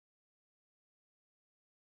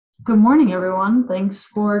Good morning, everyone. Thanks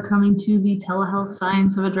for coming to the Telehealth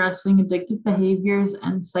Science of Addressing Addictive Behaviors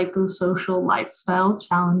and Psychosocial Lifestyle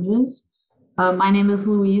Challenges. My name is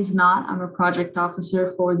Louise Knott. I'm a project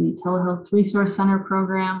officer for the Telehealth Resource Center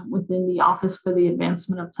program within the Office for the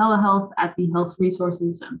Advancement of Telehealth at the Health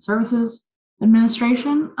Resources and Services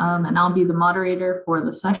Administration, and I'll be the moderator for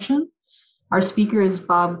the session. Our speaker is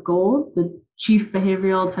Bob Gold, the Chief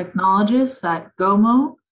Behavioral Technologist at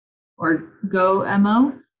GOMO, or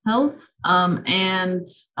GoMO Health. Bob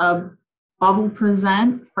will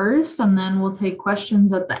present first, and then we'll take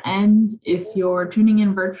questions at the end. If you're tuning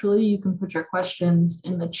in virtually, you can put your questions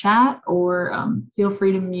in the chat, or feel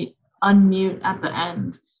free to unmute at the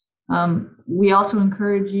end. We also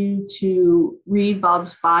encourage you to read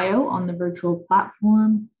Bob's bio on the virtual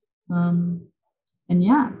platform. And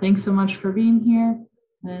yeah, thanks so much for being here,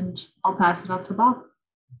 and I'll pass it off to Bob.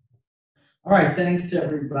 All right, thanks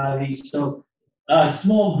everybody. So a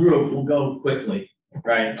small group will go quickly,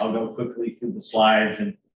 right? I'll go quickly through the slides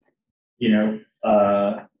and, and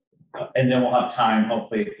then we'll have time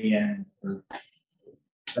hopefully at the end for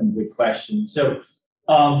some good questions. So,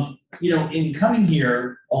 in coming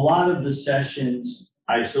here, a lot of the sessions,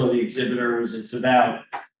 I saw the exhibitors, it's about,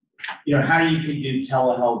 how you can do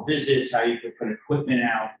telehealth visits, how you can put equipment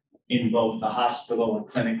out in both the hospital and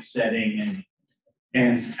clinic setting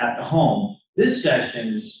and at the home. This session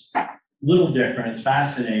is a little different. It's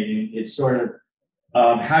fascinating. It's sort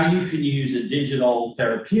of how you can use a digital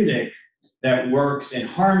therapeutic that works in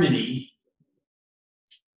harmony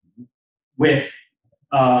with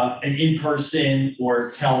an in-person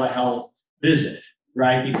or telehealth visit,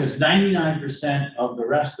 right? Because 99% of the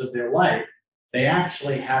rest of their life, they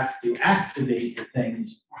actually have to activate the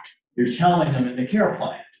things you're telling them in the care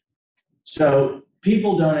plan. So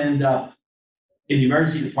people don't end up in the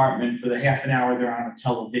emergency department for the half an hour they're on a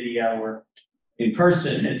televideo or in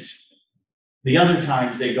person. It's the other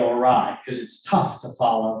times they go awry because it's tough to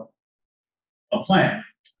follow a plan,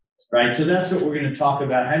 right? So that's what we're going to talk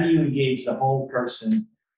about. How do you engage the whole person?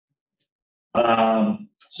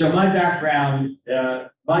 So my background,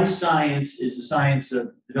 my science is the science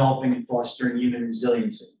of developing and fostering human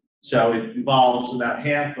resiliency. So it involves about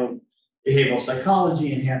half of behavioral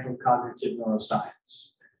psychology and half of cognitive neuroscience.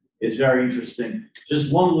 It's very interesting.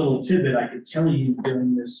 Just one little tidbit I could tell you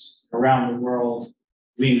doing this around the world.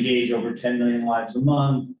 We engage over 10 million lives a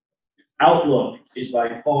month. Outlook is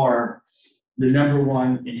by far the number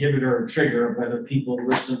one inhibitor or trigger of whether people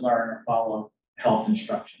listen, learn, or follow health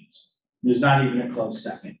instructions. There's not even a close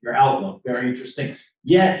second. Your outlook, very interesting.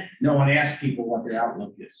 Yet, no one asks people what their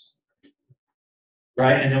outlook is,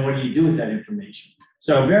 right? And then what do you do with that information?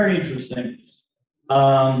 So very interesting.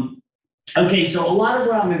 Okay, so a lot of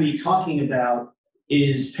what I'm going to be talking about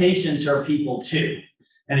is patients are people too.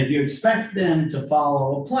 And if you expect them to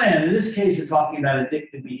follow a plan, in this case, you're talking about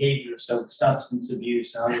addictive behavior, so substance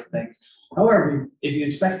abuse and other things. However, if you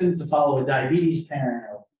expect them to follow a diabetes plan,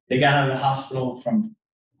 or they got out of the hospital from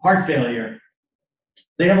heart failure,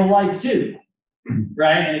 they have a life too,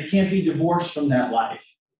 right? And it can't be divorced from that life.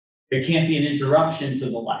 It can't be an interruption to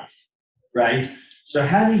the life, right? So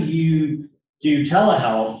how do you do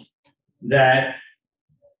telehealth that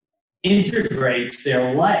integrates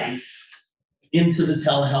their life into the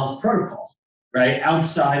telehealth protocol, right?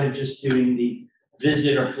 Outside of just doing the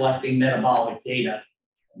visit or collecting metabolic data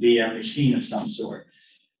via a machine of some sort.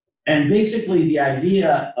 And basically the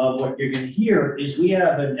idea of what you're going to hear is we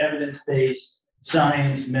have an evidence-based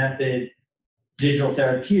science method, digital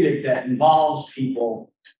therapeutic that involves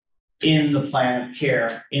people in the plan of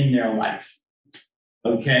care in their life,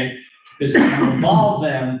 okay? Because if you involve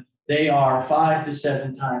them, they are 5 to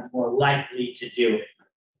 7 times more likely to do it,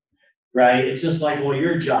 right? It's just like all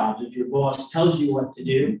your jobs. If your boss tells you what to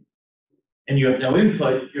do and you have no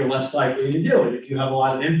input, you're less likely to do it. If you have a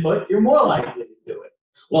lot of input, you're more likely to do it.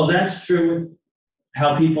 Well, that's true with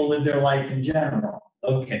how people live their life in general.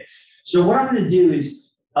 Okay, so what I'm going to do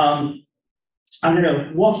is I'm going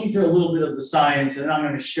to walk you through a little bit of the science, and I'm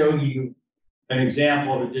going to show you an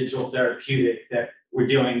example of a digital therapeutic that we're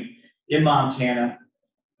doing in Montana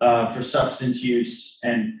for substance use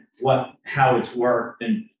and how it's worked,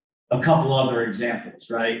 and a couple other examples,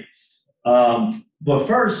 right? But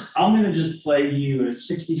first, I'm going to just play you a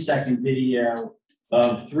 60-second video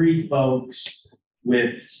of 3 folks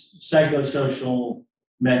with psychosocial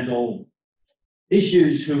mental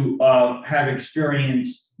issues who have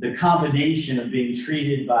experienced the combination of being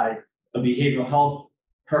treated by a behavioral health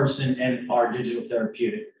person and our digital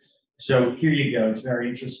therapeutic. So here you go. It's very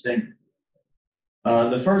interesting.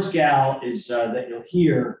 The first gal is that you'll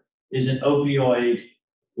hear is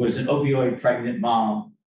was an opioid pregnant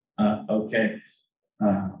mom. Okay.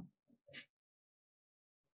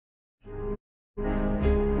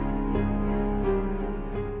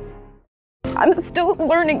 I'm still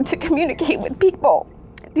learning to communicate with people.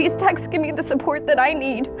 These texts give me the support that I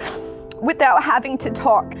need without having to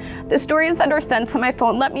talk. The stories that are sent to my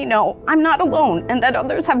phone let me know I'm not alone and that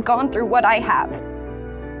others have gone through what I have.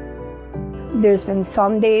 There's been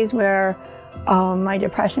some days where my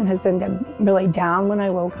depression has been really down when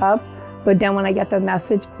I woke up, but then when I get the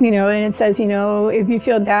message, and it says, if you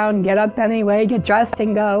feel down, get up anyway, get dressed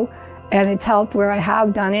and go. And it's helped where I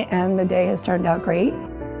have done it, and the day has turned out great.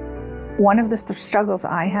 One of the struggles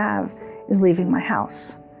I have is leaving my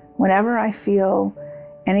house. Whenever I feel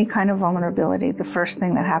any kind of vulnerability, the first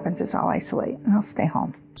thing that happens is I'll isolate and I'll stay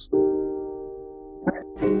home.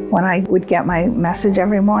 When I would get my message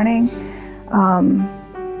every morning,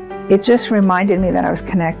 it just reminded me that I was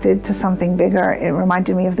connected to something bigger. It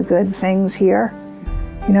reminded me of the good things here.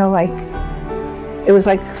 It was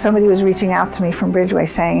like somebody was reaching out to me from Bridgeway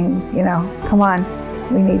saying, come on,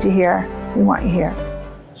 we need you here, we want you here.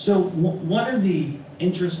 So one of the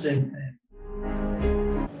interesting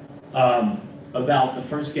things about the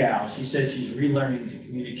first gal, she said she's relearning to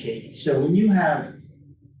communicate. So when you have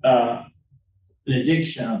an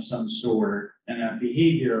addiction of some sort and a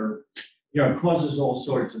behavior, it causes all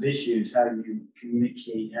sorts of issues. How do you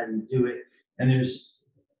communicate? How do you do it? And you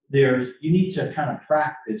need to kind of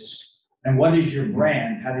practice. And what is your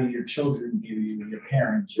brand? How do your children view you, your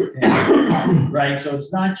parents, your family, right? So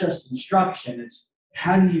it's not just instruction, it's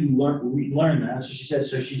how do you relearn that? So she said,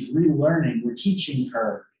 so she's relearning, we're teaching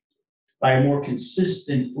her by a more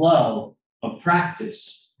consistent flow of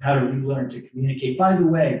practice, how to relearn to communicate. By the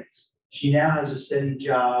way, she now has a steady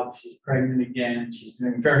job, she's pregnant again, she's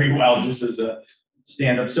doing very well just as a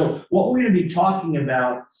stand-up. So what we're gonna be talking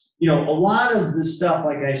about, a lot of the stuff,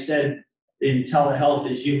 like I said, in telehealth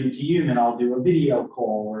is human to human. I'll do a video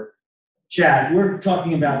call or chat. We're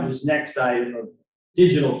talking about this next item of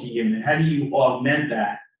digital to human. How do you augment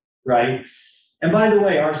that, right? And by the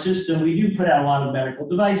way, our system, we do put out a lot of medical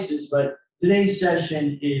devices, but today's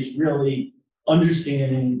session is really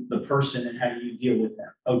understanding the person and how do you deal with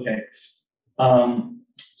them. Okay.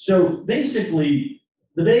 So basically,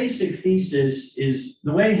 the basic thesis is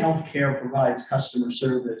the way healthcare provides customer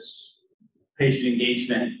service, patient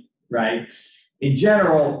engagement, right? In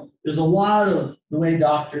general, there's a lot of the way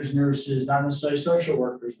doctors, nurses, not necessarily social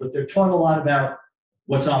workers, but they're taught a lot about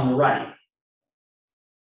what's on the right.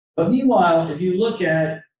 But meanwhile, if you look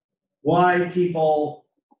at why people,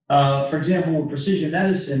 for example, with precision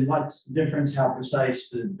medicine, what's the difference how precise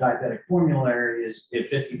the diabetic formulary is if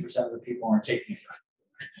 50% of the people aren't taking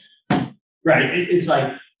it right? It's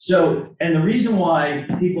like, so, and the reason why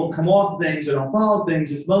people come off things or don't follow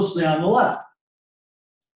things is mostly on the left.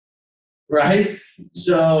 Right?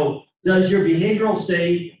 So does your behavioral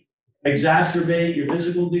state exacerbate your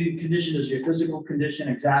physical condition? Does your physical condition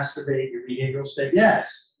exacerbate your behavioral state?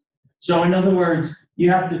 Yes. So in other words, you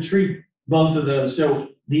have to treat both of those. So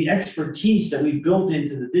the expertise that we built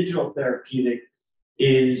into the digital therapeutic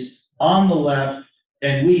is on the left,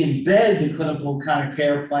 and we embed the clinical kind of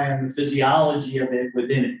care plan, the physiology of it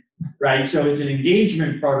within it, right? So it's an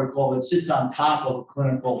engagement protocol that sits on top of a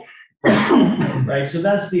clinical right? So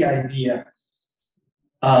that's the idea.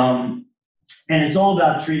 And it's all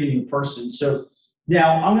about treating the person. So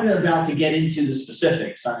now I'm about to get into the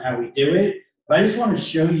specifics on how we do it, but I just want to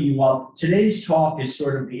show you, while today's talk is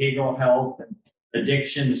sort of behavioral health and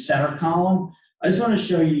addiction, the center column, I just want to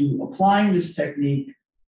show you applying this technique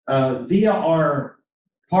via our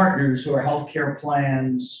partners who are healthcare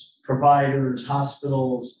plans, providers,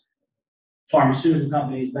 hospitals, pharmaceutical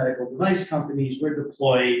companies, medical device companies. We're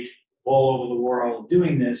deployed all over the world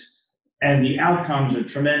doing this, and the outcomes are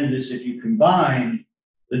tremendous if you combine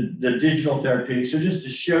the digital therapeutics. So just to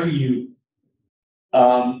show you,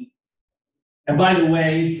 and by the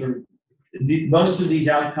way, most of these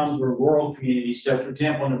outcomes were rural communities. So for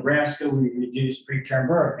example, in Nebraska, we reduced preterm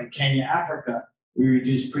birth. In Kenya, Africa, we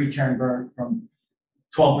reduced preterm birth from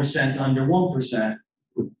 12% to under 1%.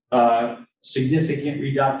 Significant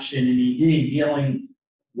reduction in ED, dealing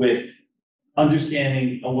with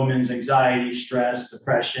understanding a woman's anxiety, stress,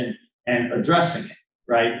 depression, and addressing it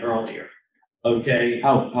right earlier. Okay.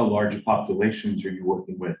 How large populations are you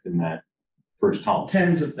working with in that first column?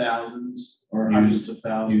 Tens of thousands or hundreds of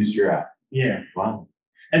thousands. Used your app. Yeah. Wow.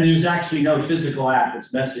 And there's actually no physical app.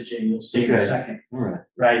 It's messaging. You'll see in a second. All right.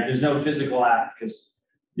 Right. There's no physical app because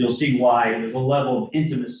you'll see why. There's a level of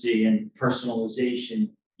intimacy and personalization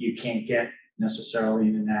you can't get necessarily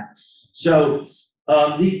in an app. So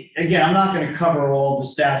again, I'm not going to cover all the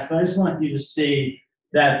stats, but I just want you to see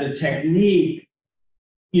that the technique,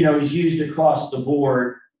 is used across the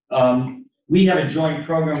board. we have a joint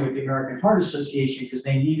program with the American Heart Association because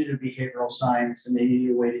they needed a behavioral science and they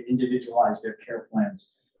needed a way to individualize their care plans.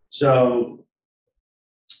 So,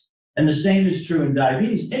 and the same is true in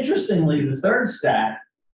diabetes. Interestingly, the third stat,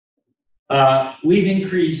 we've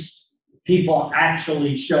increased people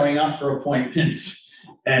actually showing up for appointments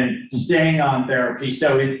and staying on therapy.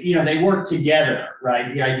 So, they work together,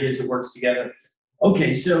 right? The idea is it works together.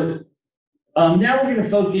 Okay, so now we're going to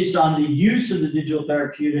focus on the use of the digital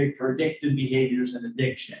therapeutic for addictive behaviors and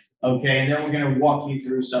addiction. Okay, and then we're going to walk you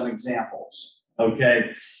through some examples.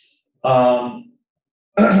 Okay.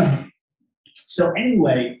 So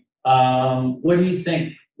anyway, what do you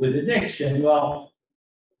think with addiction? Well,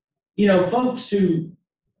 folks who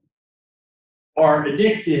are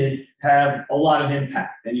addicted have a lot of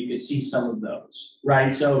impact, and you can see some of those,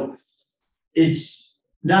 right? So it's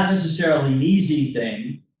not necessarily an easy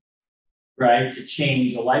thing, right, to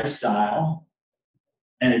change a lifestyle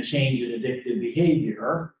and a change in addictive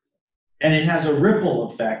behavior. And it has a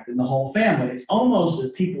ripple effect in the whole family. It's almost,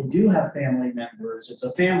 if people do have family members, it's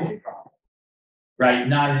a family problem, right?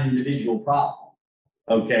 Not an individual problem,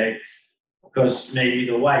 okay? Because maybe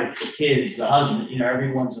the wife, the kids, the husband,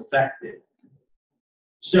 everyone's affected.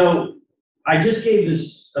 So I just gave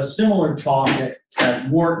this a similar talk at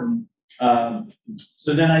Wharton.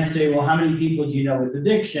 So then I say, well, how many people do you know with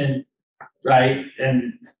addiction, right?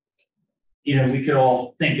 And, we could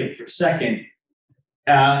all think it for a second.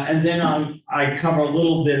 And then I cover a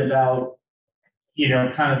little bit about,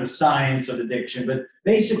 kind of the science of addiction. But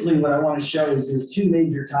basically what I want to show is there's two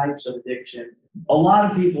major types of addiction. A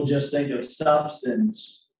lot of people just think of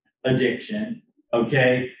substance addiction,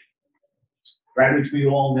 okay? Right, which we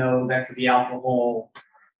all know that could be alcohol,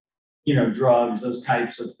 drugs, those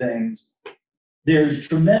types of things. There's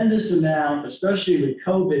tremendous amount, especially with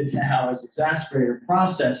COVID now, has exacerbated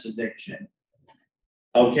process addiction.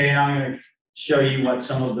 Okay, and I'm going to show you what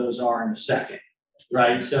some of those are in a second,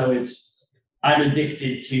 right? So I'm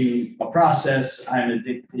addicted to a process, I'm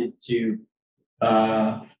addicted to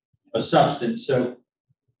a substance. So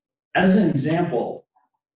as an example,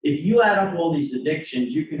 if you add up all these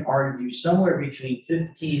addictions, you can argue somewhere between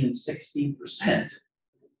 15 and 16%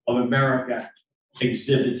 of America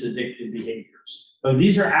exhibits addictive behaviors. So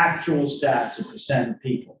these are actual stats of percent of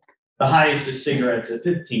people. The highest is cigarettes at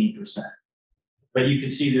 15%. But you can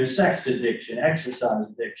see there's sex addiction, exercise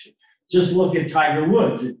addiction. Just look at Tiger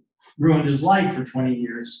Woods. It ruined his life for 20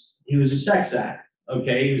 years. He was a sex addict,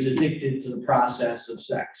 okay? He was addicted to the process of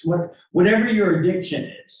sex. Whatever your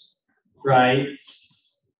addiction is, right?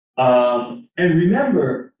 And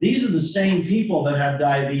remember, these are the same people that have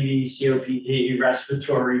diabetes, COPD,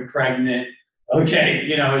 respiratory, pregnant. Okay,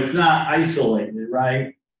 it's not isolated,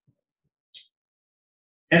 right?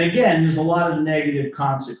 And again, there's a lot of negative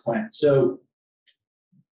consequence. So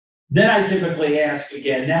then I typically ask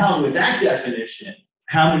again, now with that definition,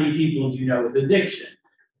 how many people do you know with addiction?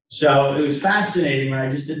 So it was fascinating when I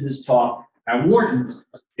just did this talk at Wharton.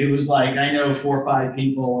 It was like, I know 4 or 5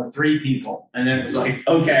 people or 3 people. And then it was like,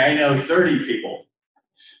 okay, I know 30 people.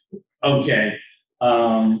 Okay.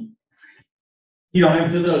 And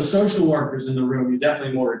for those social workers in the room, you're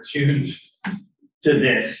definitely more attuned to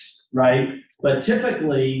this, right? But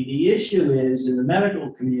typically the issue is in the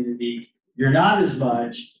medical community, you're not as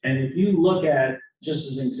much. And if you look at, just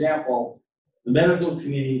as an example, the medical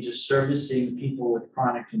community just servicing people with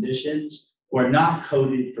chronic conditions who are not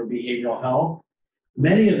coded for behavioral health,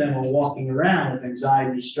 many of them are walking around with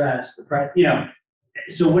anxiety, stress, depression,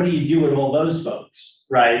 so what do you do with all those folks,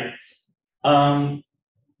 right?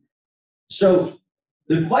 So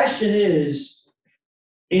the question is,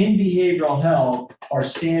 in behavioral health, are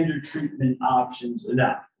standard treatment options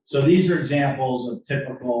enough? So these are examples of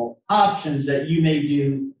typical options that you may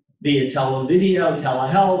do via televideo,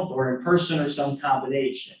 telehealth, or in person, or some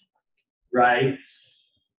combination, right?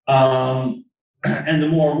 And the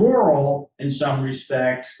more rural, in some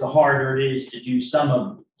respects, the harder it is to do some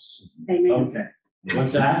of these. Amen. Okay,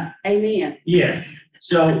 what's that? Amen. Yeah,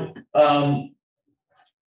 so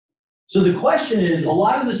the question is, a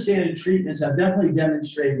lot of the standard treatments have definitely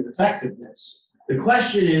demonstrated effectiveness. The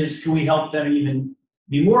question is, can we help them even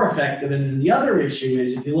be more effective? And then the other issue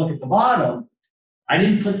is, if you look at the bottom, I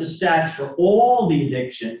didn't put the stats for all the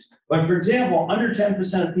addictions, but for example, under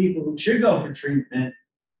 10% of people who should go for treatment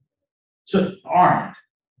aren't.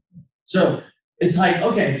 So it's like,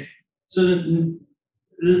 okay, so the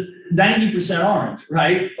 90% aren't,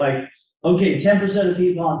 right? Like, okay, 10% of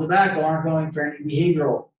people on tobacco aren't going for any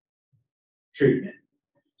behavioral treatment.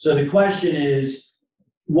 So the question is,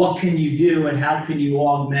 what can you do and how can you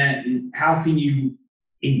augment and how can you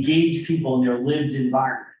engage people in their lived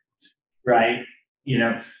environment, right?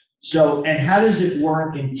 So, and how does it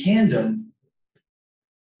work in tandem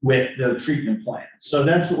with the treatment plan? So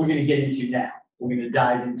that's what we're going to get into now. We're going to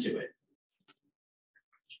dive into it.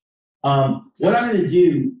 What I'm going to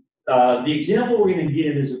do, the example we're going to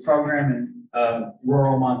give is a program in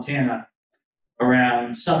rural Montana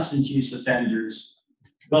around substance use offenders,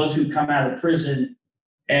 those who come out of prison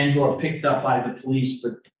and who are picked up by the police,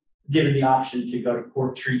 but given the option to go to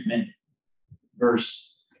court treatment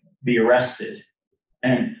versus be arrested.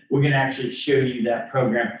 And we're going to actually show you that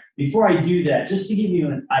program. Before I do that, just to give you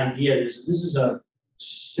an idea, this is a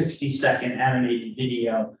 60-second animated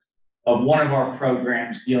video of one of our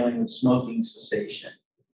programs dealing with smoking cessation.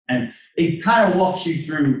 And it kind of walks you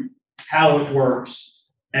through how it works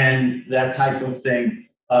and that type of thing.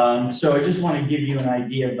 So I just want to give you an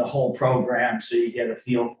idea of the whole program so you get a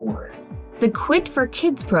feel for it. The Quit for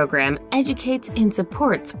Kids program educates and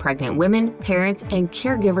supports pregnant women, parents, and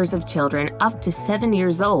caregivers of children up to 7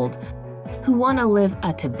 years old who want to live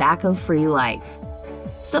a tobacco-free life.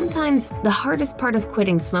 Sometimes the hardest part of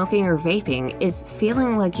quitting smoking or vaping is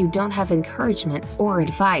feeling like you don't have encouragement or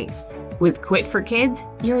advice. With Quit for Kids,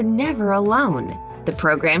 you're never alone. The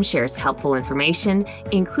program shares helpful information,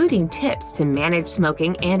 including tips to manage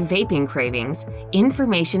smoking and vaping cravings,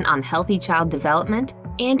 information on healthy child development,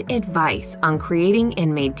 and advice on creating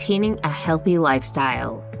and maintaining a healthy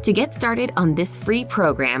lifestyle. To get started on this free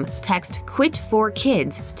program, text QUIT for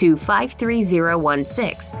KIDS to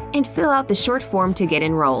 53016 and fill out the short form to get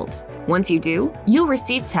enrolled. Once you do, you'll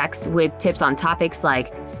receive texts with tips on topics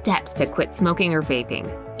like steps to quit smoking or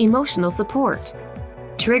vaping, emotional support,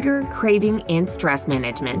 trigger, craving, and stress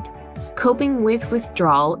management, coping with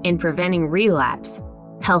withdrawal and preventing relapse,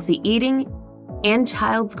 healthy eating, and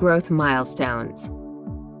child's growth milestones.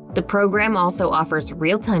 The program also offers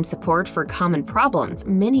real-time support for common problems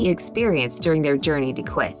many experience during their journey to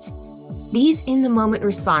quit. These in-the-moment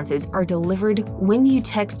responses are delivered when you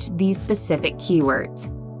text these specific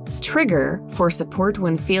keywords. Trigger for support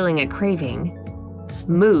when feeling a craving,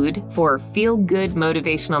 mood for feel-good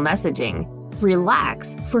motivational messaging,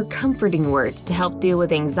 relax for comforting words to help deal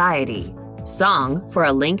with anxiety, song for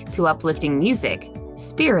a link to uplifting music,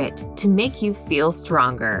 spirit to make you feel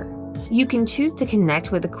stronger. You can choose to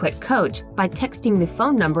connect with a Quit coach by texting the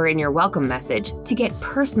phone number in your welcome message to get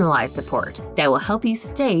personalized support that will help you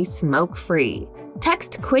stay smoke-free.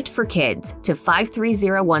 Text QUIT for KIDS to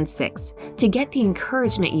 53016 to get the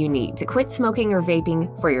encouragement you need to quit smoking or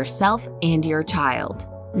vaping for yourself and your child.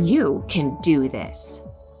 You can do this.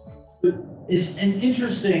 It's an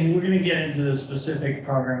interesting, we're going to get into the specific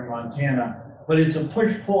program in Montana, but it's a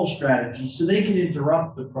push-pull strategy, so they can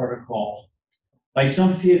interrupt the protocol. Like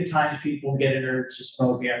sometimes people get an urge to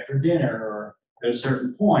smoke after dinner or at a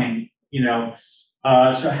certain point,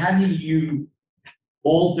 so how do you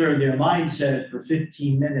alter their mindset for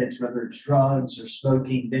 15 minutes, whether it's drugs or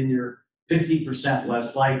smoking, then you're 50%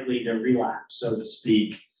 less likely to relapse, so to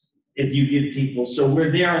speak, if you give people, so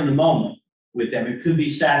we're there in the moment with them. It could be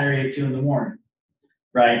Saturday at 2 a.m,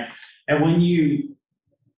 right? And when you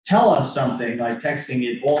tell us something like texting,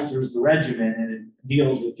 it alters the regimen and it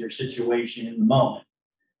deals with your situation in the moment.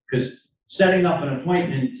 Because setting up an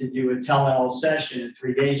appointment to do a telehealth session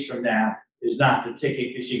 3 days from now is not the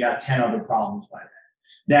ticket because you got 10 other problems by then.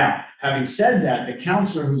 Now, having said that, the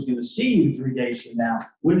counselor who's going to see you 3 days from now,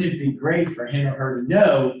 wouldn't it be great for him or her to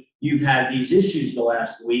know you've had these issues the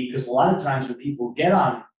last week? Because a lot of times when people get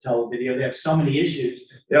on televideo, they have so many issues,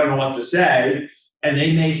 they don't know what to say, and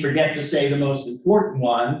they may forget to say the most important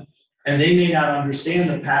one, and they may not understand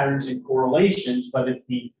the patterns and correlations, but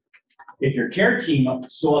if your care team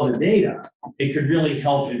saw the data, it could really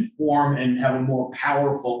help inform and have a more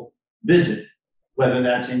powerful visit, whether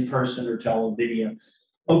that's in person or televideo.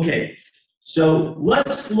 Okay, so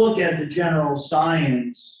let's look at the general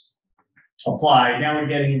science applied. Now we're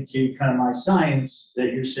getting into kind of my science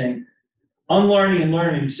that you're saying, unlearning and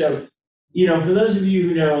learning. So, for those of you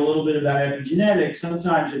who know a little bit about epigenetics,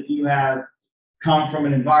 sometimes if you have come from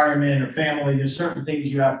an environment or family, there's certain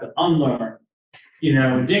things you have to unlearn.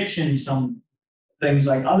 Addiction, some things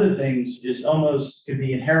like other things is almost could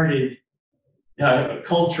be inherited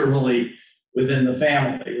culturally within the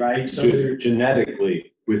family, right? So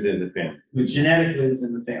genetically within the family. Genetically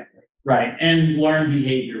within the family, right? And learned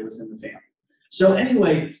behavior within the family. So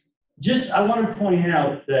anyway, I want to point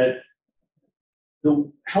out that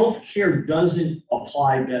the healthcare doesn't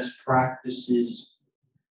apply best practices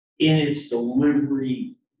in its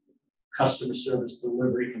delivery, customer service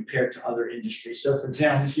delivery compared to other industries. So for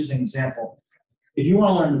example, let's use an example. If you want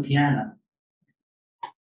to learn the piano,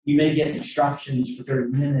 you may get instructions for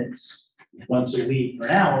 30 minutes once a week or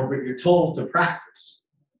an hour, but you're told to practice.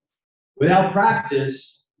 Without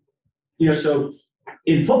practice, So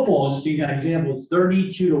in football, just to give you an example, it's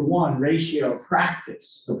 32-to-1 ratio of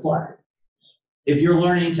practice to play. If you're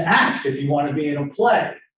learning to act, if you want to be in a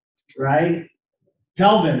play, right?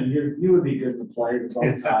 Kelvin, you would be good to play the bow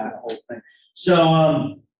tie, the whole thing.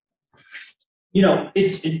 So,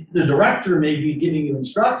 the director may be giving you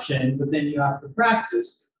instruction, but then you have to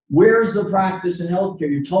practice. Where's the practice in healthcare?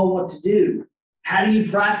 You're told what to do. How do you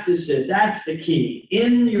practice it? That's the key.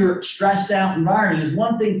 In your stressed out environment, it's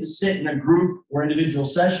one thing to sit in a group or individual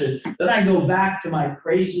session. Then I go back to my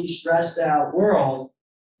crazy, stressed out world.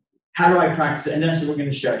 How do I practice it? And that's what we're going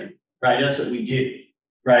to show you, right? That's what we do,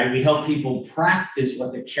 right? We help people practice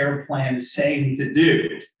what the care plan is saying to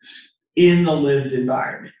do in the lived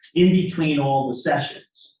environment, in between all the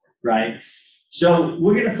sessions, right? So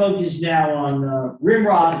we're going to focus now on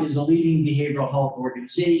Rimrock is a leading behavioral health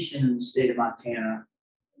organization in the state of Montana.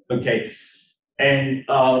 Okay, and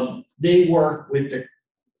they work with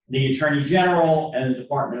the Attorney General and the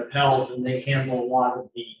Department of Health, and they handle a lot of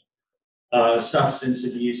the substance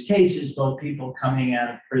abuse cases, both people coming out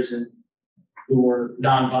of prison who are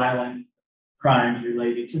nonviolent crimes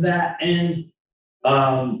related to that, and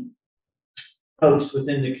folks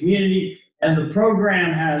within the community. And the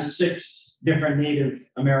program has 6 different Native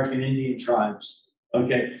American Indian tribes,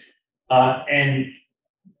 okay? And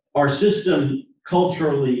our system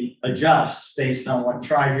culturally adjusts based on what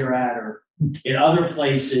tribe you're at, or in other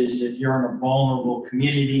places, if you're in a vulnerable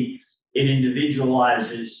community, it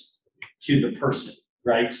individualizes to the person,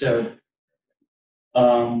 right? So,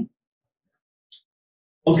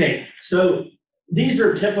 okay, so these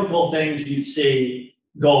are typical things you'd see,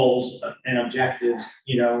 goals and objectives,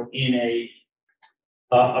 in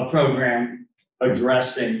a program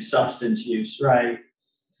addressing substance use, right?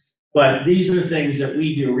 But these are things that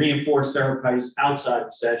we do, reinforce therapies outside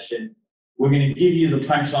the session. We're going to give you the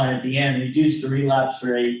punchline at the end, reduce the relapse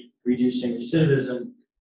rate, reducing recidivism,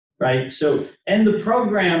 right? So, and the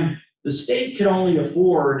program, the state can only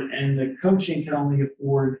afford, and the coaching can only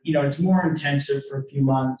afford, it's more intensive for a few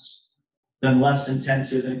months than less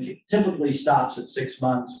intensive, and it typically stops at 6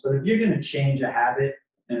 months. But if you're going to change a habit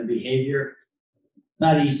and a behavior,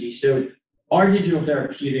 not easy. So our digital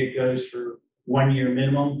therapeutic goes for 1 year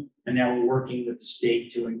minimum, and now we're working with the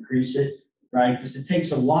state to increase it, right? Because it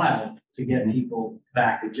takes a while to get people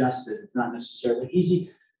back adjusted. It's not necessarily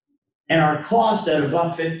easy. And our cost at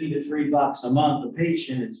 $1.50 to $3 a month a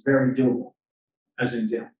patient is very doable, as an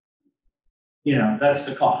example. That's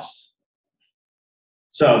the cost.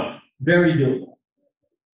 So very doable.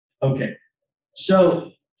 Okay.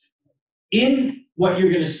 So in what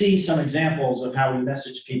you're going to see some examples of how we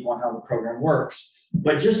message people and how the program works.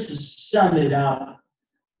 But just to sum it up,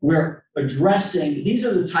 we're addressing, these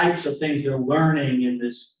are the types of things they're learning in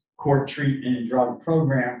this court treatment and drug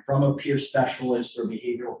program from a peer specialist or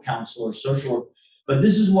behavioral counselor or social worker. But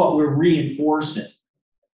this is what we're reinforcing,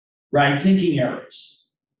 right? Thinking errors,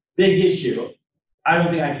 big issue. I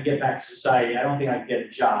don't think I can get back to society. I don't think I can get a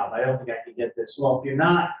job. I don't think I can get this. Well,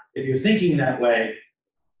 if you're thinking that way,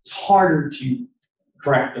 it's harder to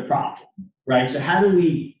correct the problem, right? So how do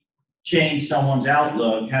we change someone's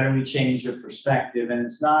outlook? How do we change their perspective? And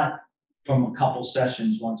it's not from a couple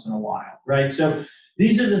sessions once in a while, right? So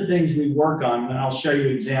these are the things we work on, and I'll show you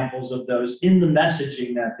examples of those in the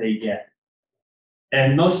messaging that they get.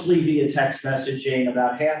 And mostly via text messaging.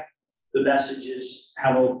 About half the messages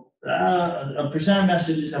have a percent of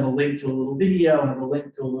messages have a link to a little video, have a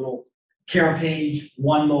link to a little care page,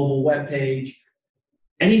 one mobile web page.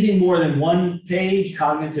 Anything more than one page,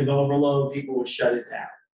 cognitive overload, people will shut it down.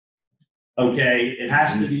 Okay, it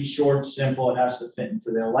has to be short, simple, it has to fit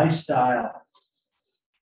into their lifestyle.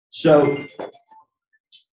 So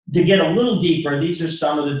to get a little deeper, these are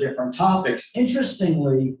some of the different topics.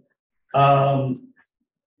 Interestingly, well,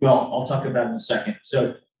 I'll talk about it in a second.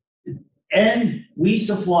 So, and we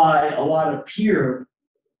supply a lot of peer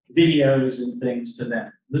videos and things to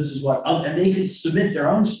them. This is what, and they can submit their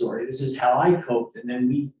own story. This is how I coped, and then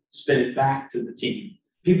we spit it back to the team.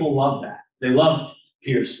 People love that. They love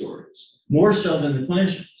peer stories, more so than the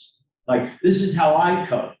clinicians. Like, this is how I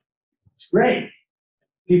cope. It's great.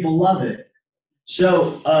 People love it.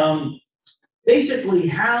 So basically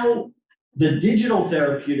how the digital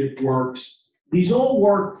therapeutic works, these all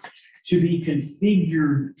work to be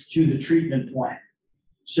configured to the treatment plan.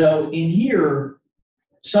 So in here,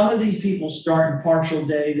 some of these people start in partial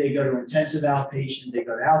day, they go to intensive outpatient, they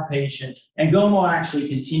go to outpatient, and GOMO actually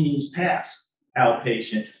continues past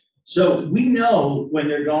outpatient. So we know when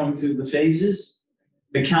they're going through the phases,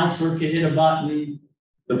 the counselor can hit a button,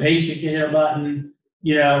 the patient can hit a button,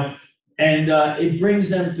 And it brings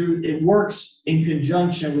them through, it works in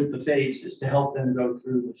conjunction with the phases to help them go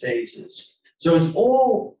through the phases. So it's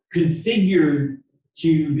all configured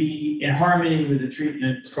to be in harmony with the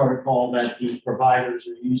treatment protocol that the providers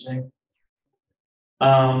are using.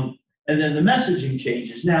 And then the messaging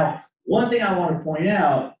changes. Now, one thing I want to point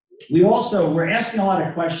out, we're asking a lot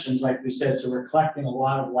of questions, like we said, so we're collecting a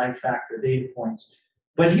lot of life factor data points.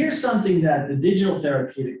 But here's something that the digital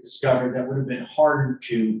therapeutic discovered that would have been harder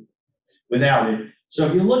to without it. So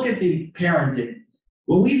if you look at the parenting,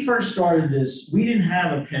 when we first started this, we didn't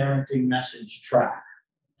have a parenting message track.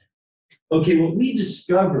 Okay, what we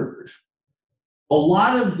discovered, a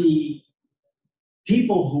lot of the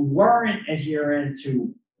people who weren't adherent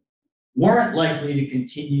to, weren't likely to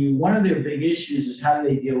continue, one of their big issues is how do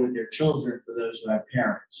they deal with their children for those who have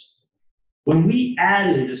parents. When we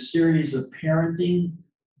added a series of parenting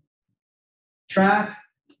track,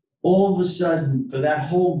 all of a sudden for that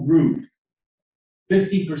whole group,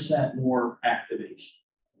 50% more activation.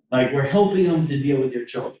 Like we're helping them to deal with their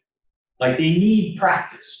children. Like they need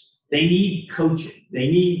practice, they need coaching, they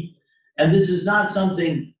need, and this is not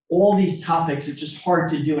something, all these topics, it's just hard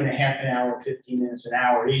to do in a half an hour, 15 minutes, an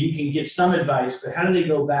hour. You can give some advice, but how do they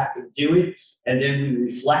go back and do it? And then we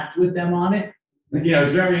reflect with them on it. You know,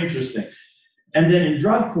 it's very interesting. And then in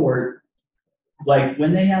drug court, like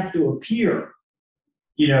when they have to appear,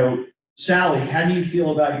 you know, Sally, how do you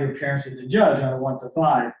feel about your appearance with the judge on a 1 to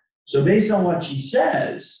 5? So based on what she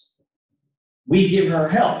says, we give her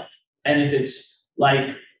help. And if it's like,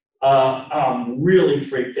 I'm really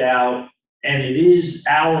freaked out, and it is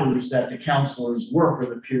hours that the counselors work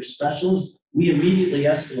with a peer specialist, we immediately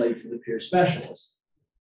escalate to the peer specialist.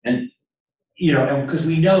 And, you know, and because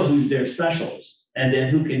we know who's their specialist and then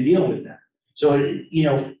who can deal with them. So, you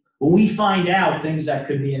know, when we find out things that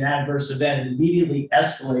could be an adverse event, it immediately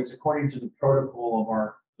escalates according to the protocol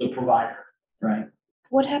of the provider, right?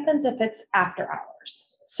 What happens if it's after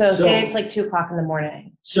hours? So say it's like 2 o'clock in the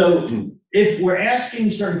morning. So if we're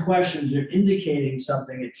asking certain questions or indicating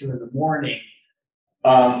something at 2 in the morning,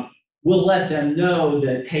 we'll let them know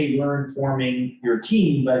that, hey, we're informing your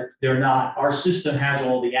team, but they're not, our system has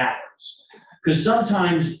all the hours. Because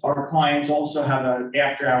sometimes our clients also have an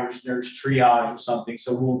after hours nurse triage or something,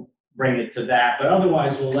 so we'll bring it to that. But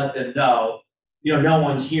otherwise, we'll let them know, you know, no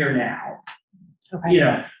one's here now. Okay. You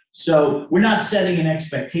know, so we're not setting an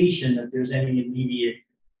expectation that there's any immediate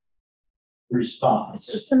response.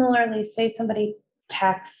 So similarly, say somebody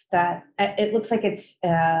texts that it looks like it's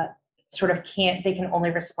sort of they can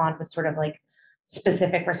only respond with sort of like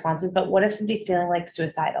specific responses, but what if somebody's feeling like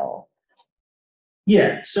suicidal?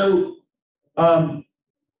 Yeah, so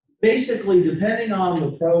basically, depending on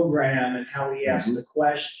the program and how we ask the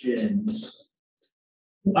questions,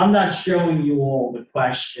 I'm not showing you all the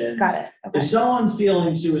questions. Got it. Okay. If someone's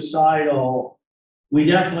feeling suicidal, we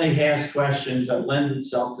definitely ask questions that lend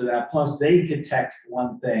itself to that. Plus, they could text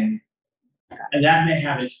one thing, and that may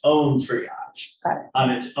have its own triage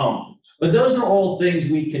on its own. But those are all things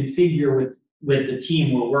we configure with the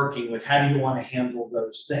team we're working with. How do you want to handle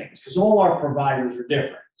those things? Because all our providers are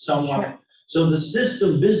different. So the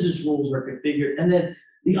system business rules are configured. And then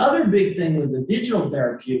the other big thing with the digital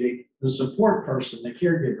therapeutic, the support person, the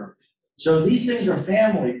caregiver. So these things are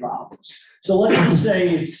family problems. So let's just say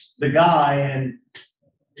it's the guy and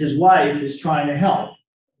his wife is trying to help.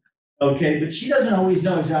 Okay, but she doesn't always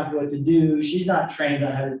know exactly what to do. She's not trained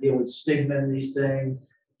on how to deal with stigma and these things.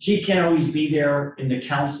 She can't always be there in the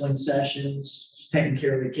counseling sessions, she's taking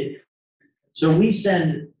care of the kid. So we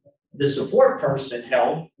send the support person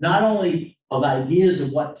help, not only of ideas of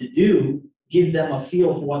what to do, give them a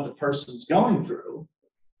feel for what the person's going through,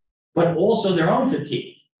 but also their own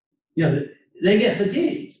fatigue. You know, they get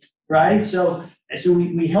fatigued, right? So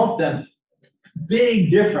we help them. Big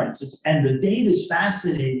difference. And the data is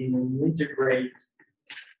fascinating when you integrate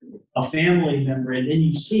a family member and then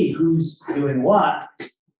you see who's doing what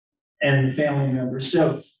and the family members.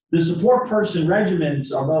 So the support person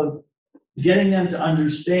regimens are both getting them to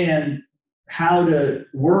understand how to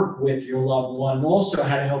work with your loved one and also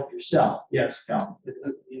how to help yourself. Yes, Colin.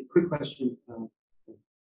 A quick question.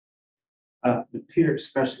 The peer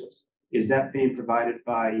specialist, is that being provided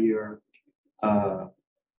by your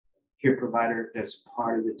care provider that's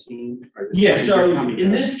part of the team? Yeah, so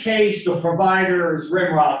in this case, the provider is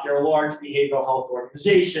Rimrock. They're a large behavioral health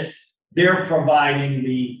organization. They're providing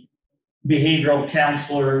the behavioral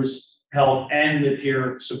counselors, health, and the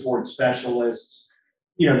peer support specialists.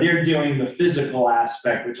 You know, they're doing the physical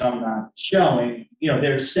aspect, which I'm not showing. You know,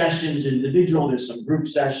 there's sessions individual, there's some group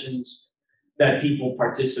sessions that people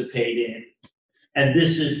participate in. And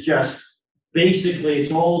this is just basically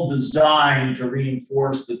it's all designed to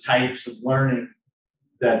reinforce the types of learning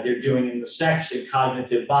that they're doing in the section,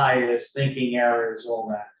 cognitive bias, thinking errors, all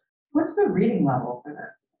that. What's the reading level for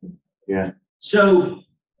this? Yeah. So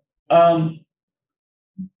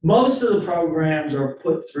most of the programs are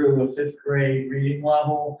put through a 5th grade reading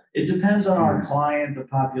level. It depends on our client, the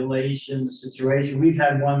population, the situation. We've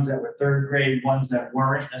had ones that were 3rd grade, ones that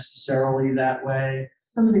weren't necessarily that way.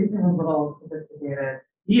 Some of these seem a little sophisticated.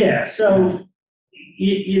 Yeah, so,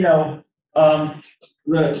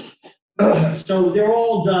 so they're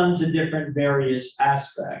all done to different various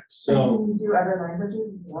aspects, so. Can you do other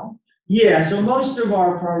languages as well? Yeah, so most of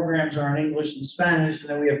our programs are in English and Spanish, and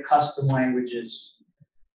then we have custom languages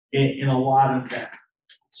in a lot of them.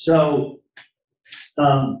 So,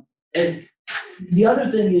 and the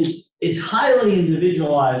other thing is it's highly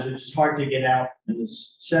individualized, which is hard to get out in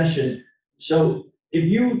this session. So if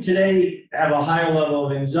you today have a higher level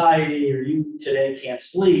of anxiety, or you today can't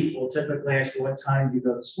sleep, we'll typically ask you what time do you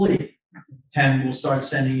go to sleep. 10, we'll start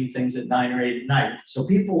sending you things at 9 or 8 at night. So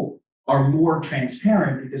people are more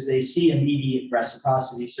transparent because they see immediate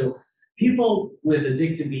reciprocity. So people with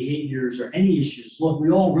addictive behaviors or any issues, look,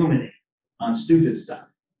 we all ruminate on stupid stuff,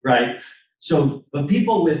 right? So, but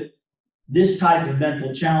people with this type of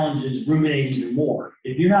mental challenges ruminate even more.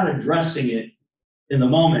 If you're not addressing it in the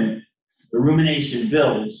moment, the rumination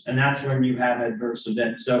builds, and that's when you have adverse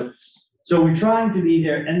events. So we're trying to be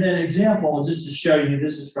there. And then example, just to show you,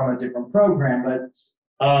 this is from a different program, but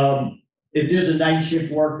if there's a night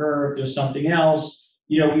shift worker, if there's something else,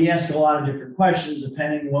 we ask a lot of different questions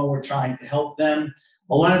depending on what we're trying to help them.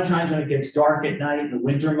 A lot of times when it gets dark at night in the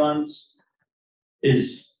winter months,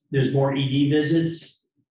 there's more ED visits,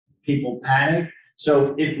 people panic.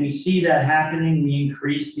 So if we see that happening, we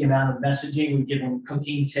increase the amount of messaging. We give them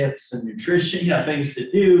cooking tips and nutrition, things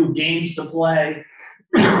to do, games to play,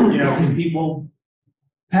 because people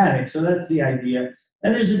panic. So that's the idea.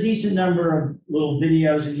 And there's a decent number of little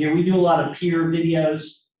videos in here. We do a lot of peer videos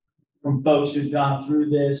from folks who've gone through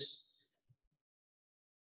this.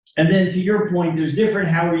 And then to your point, there's different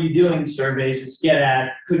how are you doing surveys, which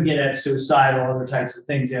could get at suicidal, other types of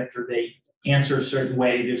things after they answer a certain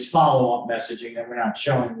way. There's follow-up messaging that we're not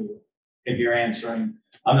showing you if you're answering,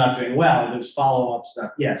 I'm not doing well. There's follow-up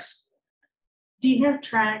stuff. Yes. Do you have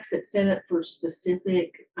tracks that set up for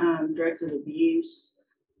specific drugs of abuse?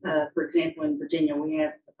 For example, in Virginia, we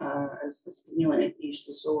have a stimulant use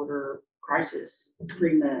disorder crisis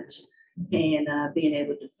agreement, and being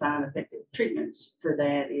able to find effective treatments for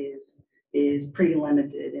that is pretty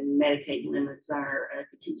limited, and Medicaid limits our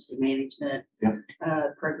contingency management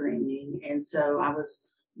programming. And so I was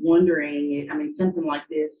wondering, something like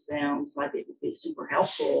this sounds like it would be super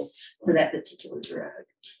helpful for that particular drug.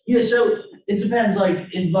 Yeah, so it depends.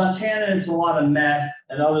 Like in Montana, it's a lot of meth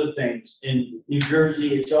and other things. In New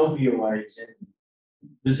Jersey, it's opioids.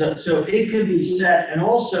 And so it could be set. And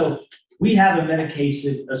also, we have a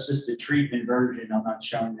medication-assisted treatment version. I'm not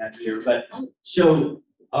showing that here. But so,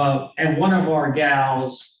 and one of our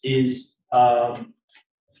gals is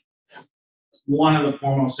one of the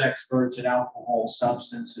foremost experts in alcohol,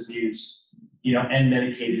 substance abuse, and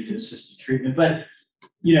medicated assisted treatment. But,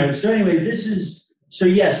 so anyway, so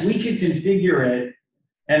yes, we could configure it,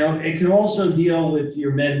 and it can also deal with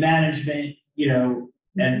your med management,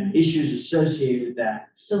 and issues associated with that.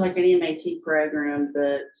 So like an MAT program,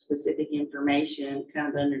 but specific information kind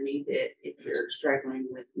of underneath it if you're struggling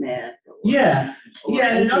with meth. Yeah,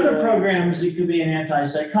 and in other programs, it could be an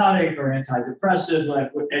antipsychotic or antidepressive.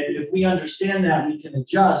 Like, and if we understand that, we can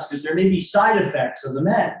adjust because there may be side effects of the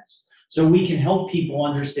meds. So we can help people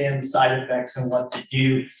understand the side effects and what to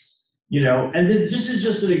do, And then this is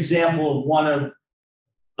just an example of one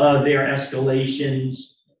of their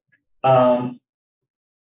escalations.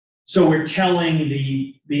 So we're telling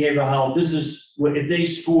the behavioral health, this is what if they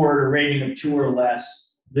scored a rating of 2 or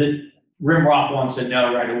less, the RIMROC wants to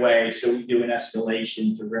know right away. So we do an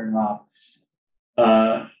escalation to RIMROC.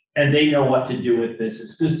 And they know what to do with this.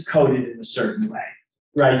 It's just coded in a certain way,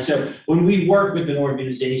 right? So when we work with an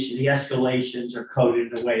organization, the escalations are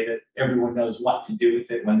coded in a way that everyone knows what to do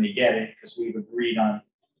with it when they get it, because we've agreed on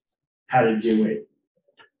how to do it.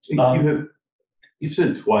 You've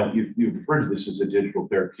said twice, you've referred to this as a digital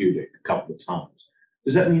therapeutic a couple of times.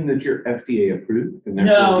 Does that mean that you're FDA approved? And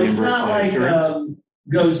no, it's not like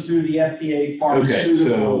goes through the FDA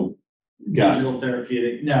pharmaceutical digital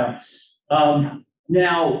therapeutic. No.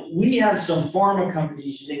 Now, we have some pharma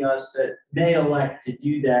companies using us that may elect to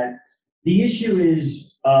do that. The issue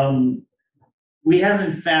is we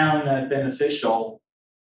haven't found that beneficial,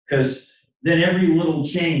 because then every little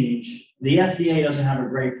change, the FDA doesn't have a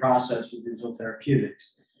great process with digital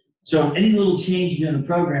therapeutics. So any little change you do in the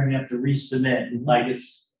program, you have to resubmit. Like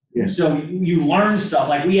it's, Yeah. so you learn stuff.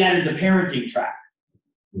 Like we added the parenting track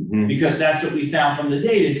because that's what we found from the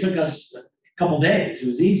data. It took us a couple days. It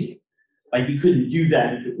was easy. Like you couldn't do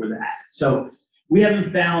that if it were that. So we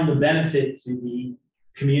haven't found the benefit to the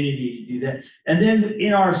community to do that. And then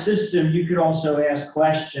in our system, you could also ask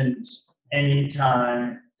questions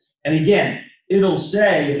anytime. And again, it'll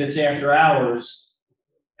say if it's after hours,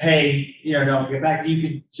 hey, don't get back. You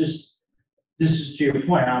could just, this is to your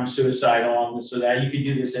point, I'm suicidal on this or that. You could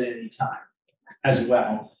do this at any time as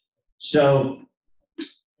well. So,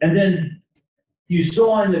 and then you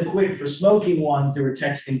saw in the quick for smoking ones, they were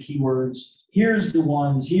texting keywords. Here's the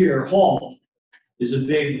ones here. HALT is a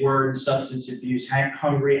big word, substance abuse,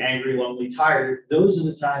 hungry, angry, lonely, tired. Those are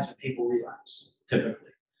the times when people relapse, typically.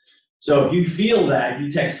 So if you feel that,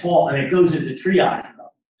 you text HALT and it goes into triage mode.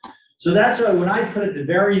 So that's why when I put at the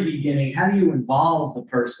very beginning, how do you involve the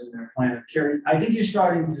person in their plan of care? I think you're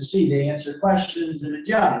starting to see they answer questions and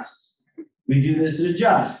adjusts. We do this and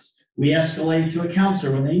adjusts. We escalate to a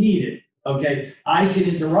counselor when they need it. Okay, I can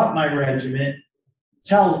interrupt my regimen,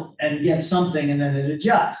 tell and get something, and then it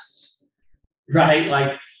adjusts, right?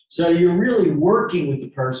 Like, so you're really working with the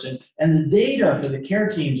person, and the data for the care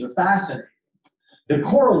teams are fascinating. The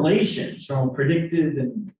correlations from predictive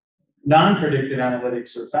and non-predictive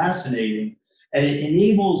analytics are fascinating, and it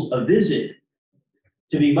enables a visit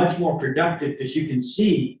to be much more productive because you can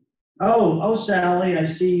see, oh, Sally, I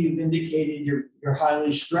see you've indicated you're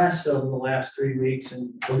highly stressed over the last 3 weeks,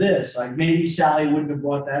 and for this, like maybe Sally wouldn't have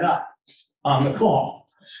brought that up on the call,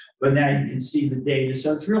 but now you can see the data,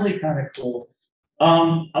 so it's really kind of cool.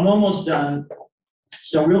 I'm almost done,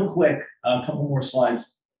 so real quick, a couple more slides.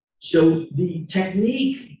 So the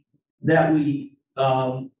technique that we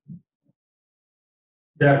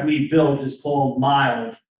built is called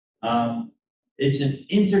MILD. It's an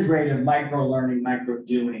integrative micro-learning,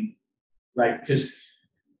 micro-doing, right? Because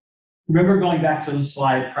remember going back to the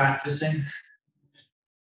slide, practicing?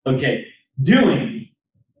 Okay,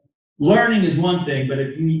 learning is one thing, but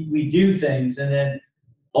if we do things and then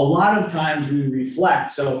a lot of times we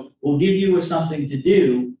reflect. So we'll give you something to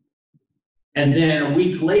do, and then a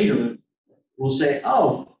week later, we'll say,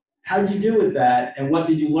 oh, how'd you do with that? And what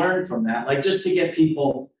did you learn from that? Like just to get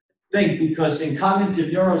people think, because in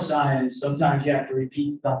cognitive neuroscience, sometimes you have to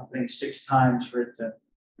repeat something 6 times for it to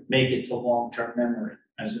make it to long-term memory,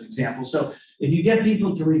 as an example. So if you get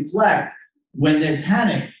people to reflect, when they're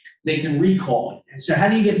panicked, they can recall it. And so how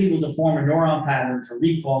do you get people to form a neuron pattern to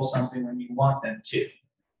recall something when you want them to?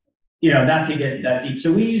 Not to get that deep.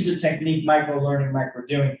 So we use a technique, micro-learning,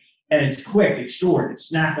 micro-doing, and it's quick, it's short,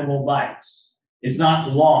 it's snackable bites. It's not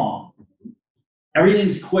long.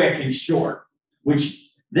 Everything's quick and short,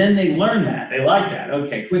 which then they learn that. They like that.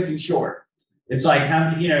 Okay, quick and short. It's like how,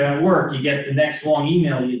 at work, you get the next long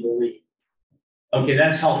email you delete. Okay,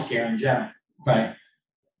 that's healthcare in general, right?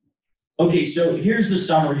 Okay, so here's the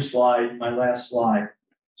summary slide, my last slide.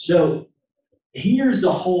 So here's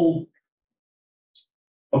the whole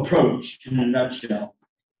approach in a nutshell.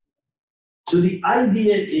 So the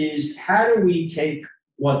idea is, how do we take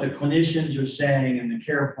what the clinicians are saying in the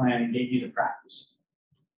care plan and get you to practice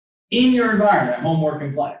in your environment, homework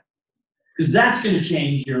and play? Because that's going to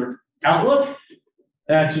change your outlook,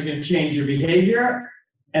 that's going to change your behavior,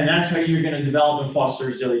 and that's how you're going to develop and foster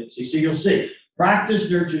resiliency. So you'll see, practice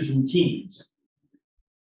nurtures routines.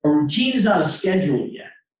 A routine is not a schedule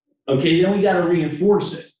yet. Okay, then we got to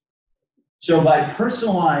reinforce it. So by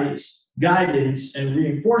personalized guidance and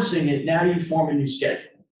reinforcing it, now you form a new schedule.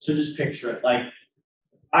 So just picture it like,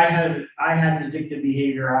 I had an addictive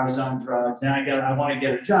behavior, I was on drugs, now I want to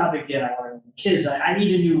get a job again, I want kids, I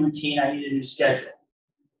need a new routine, I need a new schedule,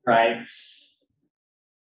 right?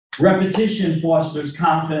 Repetition fosters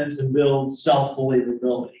confidence and builds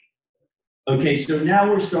self-believability. Okay, so now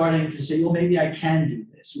we're starting to say, well, maybe I can do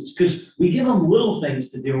this, because we give them little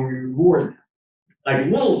things to do and we reward them. Like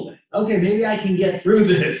little things. Okay, maybe I can get through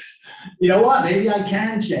this. You know what? Maybe I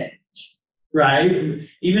can change, right?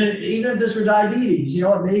 Even if this were diabetes, you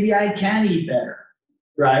know what? Maybe I can eat better,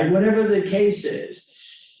 right? Whatever the case is.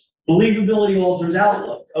 Believability alters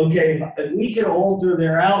outlook. Okay, if we could alter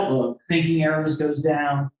their outlook, thinking errors goes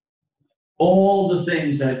down, all the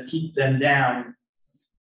things that keep them down,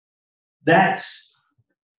 that's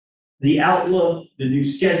the outlook, the new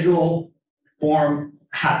schedule, form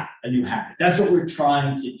a new habit. That's what we're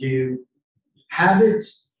trying to do.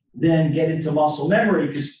 Habits then get into muscle memory,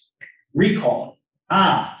 because recall.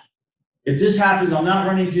 If this happens, I'm not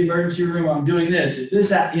running to the emergency room, I'm doing this. If this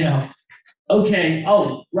happens, okay,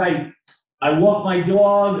 oh, right. I walk my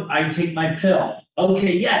dog, I take my pill.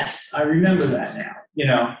 Okay, yes, I remember that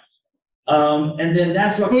now, And then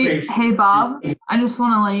that's what Hey, creates. hey, Bob, I just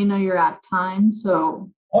want to let you know you're at time, so.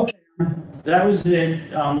 Okay, that was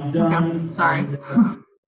it. I'm done. Okay, sorry.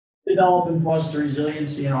 Develop and foster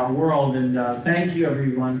resiliency in our world. And thank you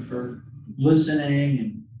everyone for listening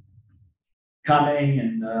and coming,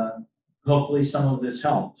 and hopefully some of this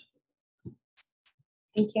helped.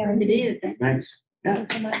 Thank you. You did. Thanks.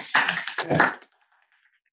 Thank you so much.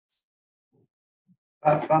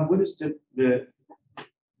 Bob, what is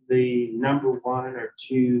the number one or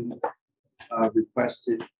two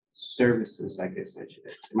requested services, I guess I should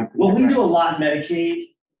ask? Well, we do a lot in Medicaid.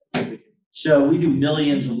 So we do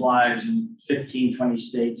millions of lives in 15, 20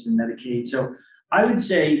 states in Medicaid. So I would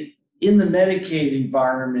say in the Medicaid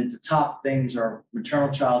environment, the top things are maternal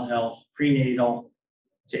child health, prenatal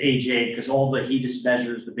to age 8, because all the HEDIS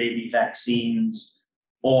measures, the baby vaccines,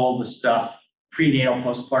 all the stuff, prenatal,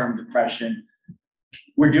 postpartum depression.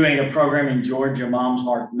 We're doing a program in Georgia, Mom's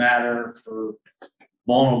Heart Matter, for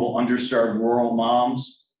vulnerable, underserved rural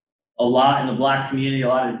moms. A lot in the Black community, a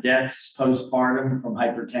lot of deaths postpartum from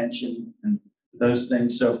hypertension and those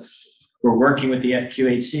things. So we're working with the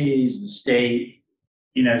FQHCs, the state,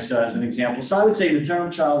 so as an example. So I would say maternal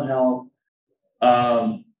child health,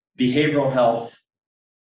 behavioral health,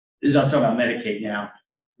 I'm talking about Medicaid now,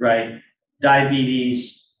 right?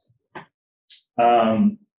 Diabetes,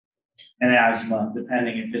 and asthma,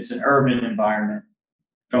 depending if it's an urban environment,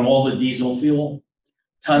 from all the diesel fuel,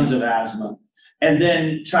 tons of asthma. And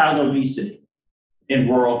then child obesity in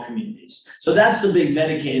rural communities. So that's the big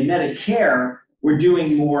Medicaid. And Medicare, we're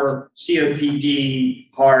doing more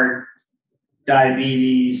COPD, heart,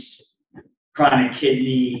 diabetes, chronic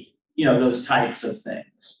kidney, those types of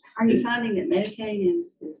things. Are you finding that Medicaid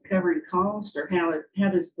is covering cost, or how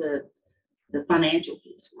does the financial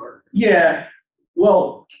piece work? Yeah,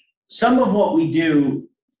 well, some of what we do,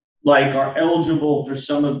 like, are eligible for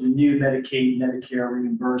some of the new Medicaid, Medicare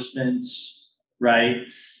reimbursements,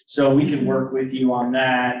 right? So we can work with you on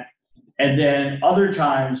that. And then other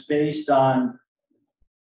times, based on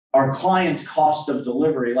our client's cost of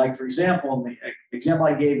delivery, like, for example, the example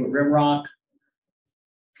I gave with Rimrock,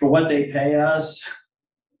 for what they pay us,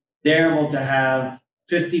 they're able to have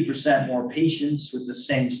 50% more patients with the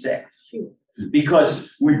same staff.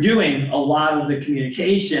 Because we're doing a lot of the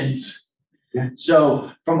communications. Yeah.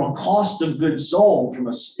 So from a cost of goods sold, from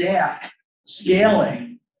a staff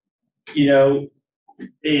scaling,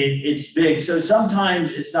 it's big. So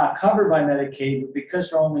sometimes it's not covered by Medicaid, but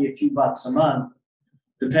because they're only a few bucks a month,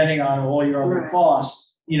 depending on all your other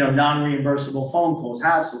costs, non-reimbursable phone calls,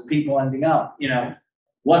 hassle, people ending up,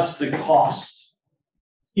 what's the cost,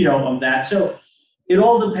 of that? So it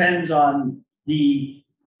all depends on the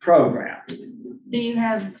program. Do you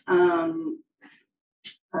have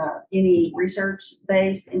any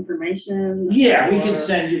research-based information? Yeah, we can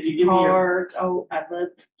send you, if you give me your. Cards? Oh, I'd love.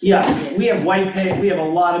 Yeah, we have white paper, we have a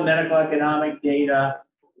lot of medical economic data.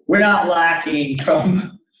 We're not lacking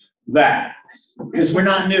from that, because we're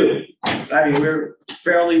not new. I mean, we're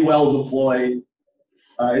fairly well deployed.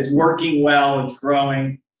 It's working well, it's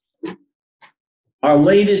growing. Our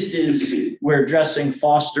latest is we're addressing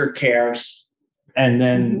foster cares, and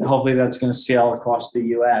then hopefully that's going to scale across the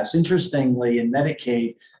US. Interestingly, in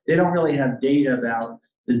Medicaid, they don't really have data about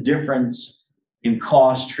the difference in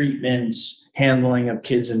cost, treatments, handling of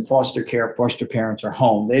kids in foster care, foster parents are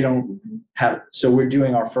home. They don't have, so we're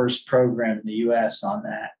doing our first program in the US on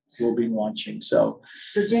that. We'll be launching. So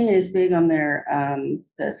Virginia is big on their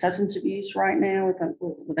the substance abuse right now with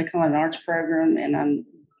what they call an ARCH program, and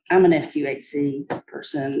I'm an FQHC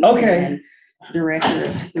person. Okay. And director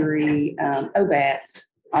of 3 OBATs,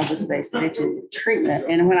 office-based addiction treatment.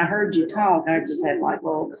 And when I heard you talk, I just had light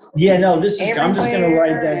bulbs. yeah, no, I'm just going to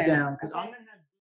write that everywhere. down, because I'm going to